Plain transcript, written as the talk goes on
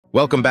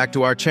Welcome back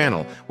to our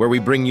channel, where we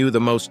bring you the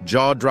most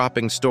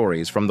jaw-dropping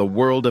stories from the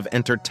world of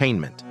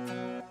entertainment.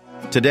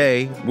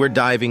 Today, we're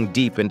diving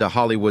deep into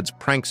Hollywood's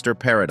prankster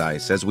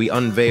paradise as we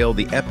unveil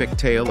the epic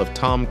tale of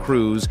Tom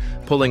Cruise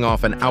pulling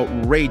off an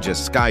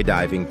outrageous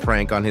skydiving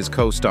prank on his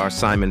co-star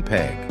Simon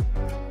Pegg.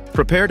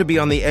 Prepare to be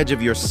on the edge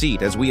of your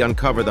seat as we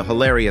uncover the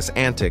hilarious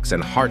antics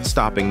and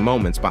heart-stopping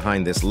moments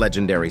behind this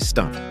legendary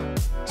stunt.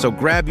 So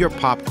grab your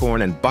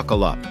popcorn and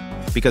buckle up,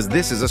 because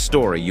this is a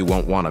story you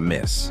won't want to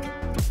miss.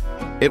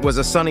 It was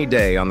a sunny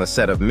day on the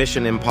set of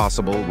Mission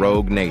Impossible: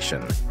 Rogue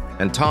Nation,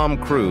 and Tom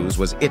Cruise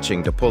was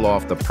itching to pull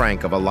off the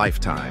prank of a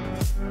lifetime.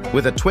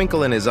 With a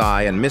twinkle in his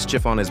eye and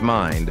mischief on his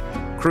mind,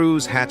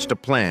 Cruise hatched a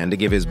plan to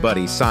give his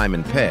buddy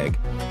Simon Pegg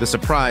the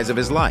surprise of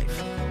his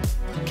life.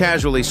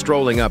 Casually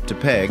strolling up to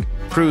Pegg,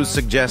 Cruise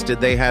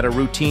suggested they had a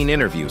routine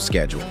interview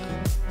scheduled.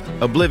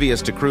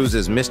 Oblivious to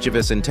Cruise's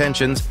mischievous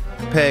intentions,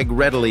 Pegg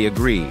readily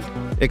agreed,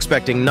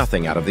 expecting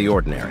nothing out of the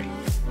ordinary.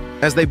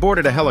 As they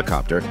boarded a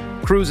helicopter,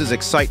 Cruise's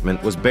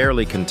excitement was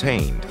barely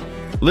contained.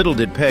 Little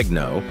did Pegg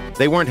know,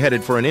 they weren't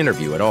headed for an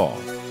interview at all.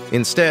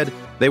 Instead,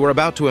 they were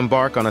about to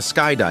embark on a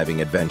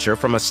skydiving adventure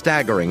from a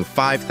staggering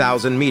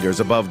 5,000 meters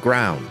above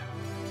ground.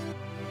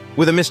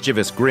 With a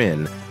mischievous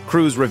grin,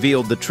 Cruise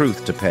revealed the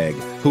truth to Pegg,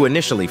 who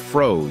initially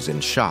froze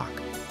in shock.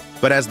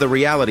 But as the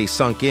reality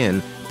sunk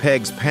in,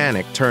 Pegg's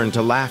panic turned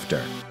to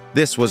laughter.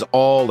 This was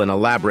all an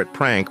elaborate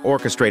prank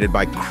orchestrated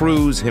by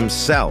Cruise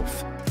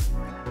himself.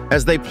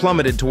 As they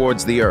plummeted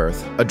towards the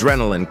earth,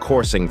 adrenaline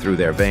coursing through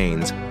their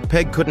veins,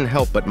 Pegg couldn't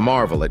help but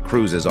marvel at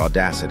Cruise's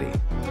audacity.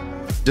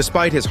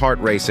 Despite his heart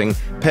racing,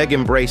 Pegg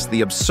embraced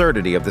the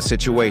absurdity of the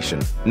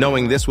situation,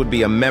 knowing this would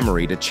be a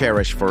memory to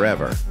cherish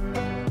forever.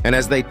 And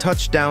as they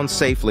touched down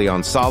safely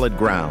on solid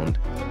ground,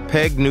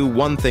 Pegg knew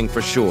one thing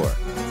for sure: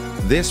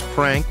 this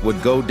prank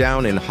would go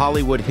down in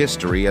Hollywood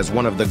history as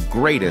one of the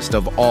greatest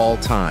of all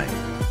time.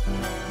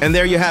 And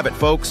there you have it,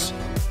 folks.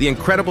 The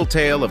incredible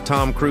tale of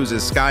Tom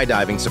Cruise's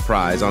skydiving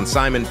surprise on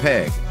Simon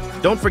Pegg.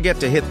 Don't forget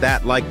to hit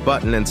that like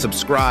button and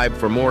subscribe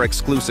for more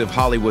exclusive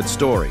Hollywood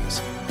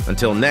stories.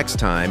 Until next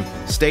time,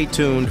 stay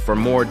tuned for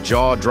more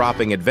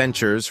jaw-dropping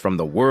adventures from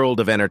the world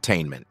of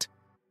entertainment.